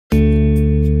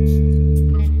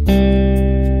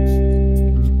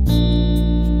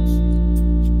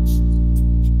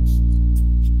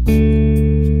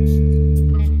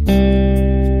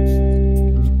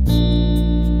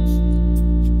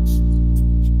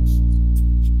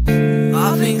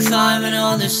climbing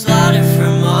on this ladder for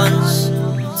months.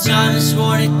 Time has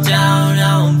worn it down,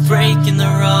 now I'm breaking the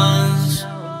rungs.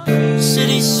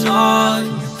 City smog,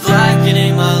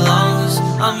 blackening my lungs.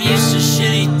 I'm used to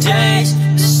shitty days,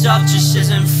 this stuff just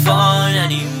isn't fun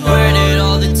anymore. Where did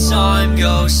all the time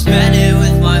go? Spend it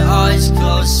with my eyes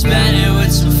closed, spend it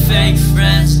with some fake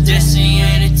friends. Dissing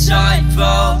ain't a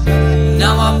typo.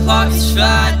 Now my pocket's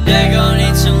fat, they gon'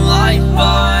 need some light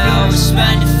buy. I will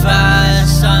spend it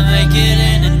fast, I make it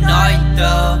in the night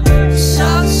though.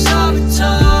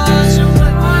 Sabotage, I'm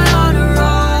with my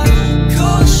entourage.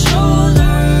 Cold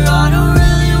shoulder, I don't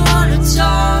really wanna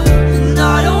talk, and I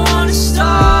don't wanna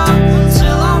stop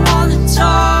until I'm on the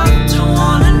top. Don't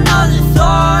want another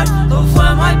thought of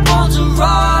when my bones will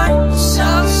rot.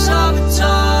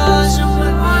 Sabotage, I'm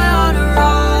with my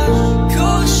entourage.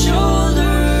 Cold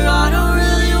shoulder, I don't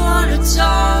really wanna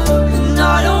talk, and I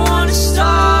don't wanna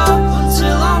stop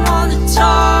until I'm on the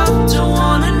top. Don't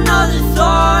want another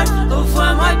thought of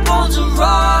when my bones will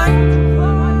rot.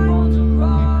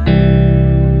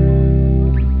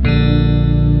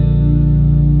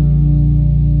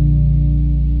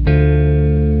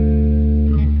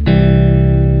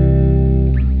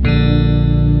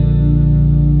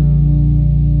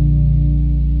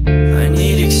 I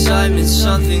need excitement,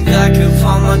 something that could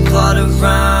palm my plot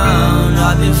around.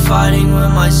 I've been fighting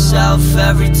with myself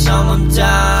every time I'm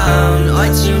down. I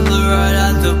took the ride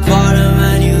at the bottom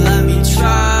and you let me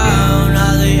drown.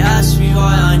 Now they ask me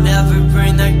why I never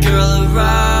bring that girl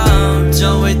around.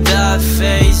 Done with that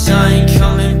phase, I ain't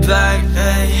coming back,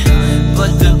 hey.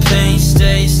 But the pain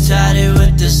stays tatted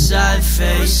with the sad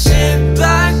face. Sit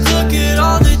back, look at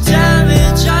all the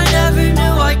damage. I never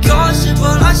knew I caused it,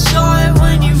 but I saw it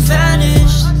when you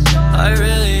vanished. I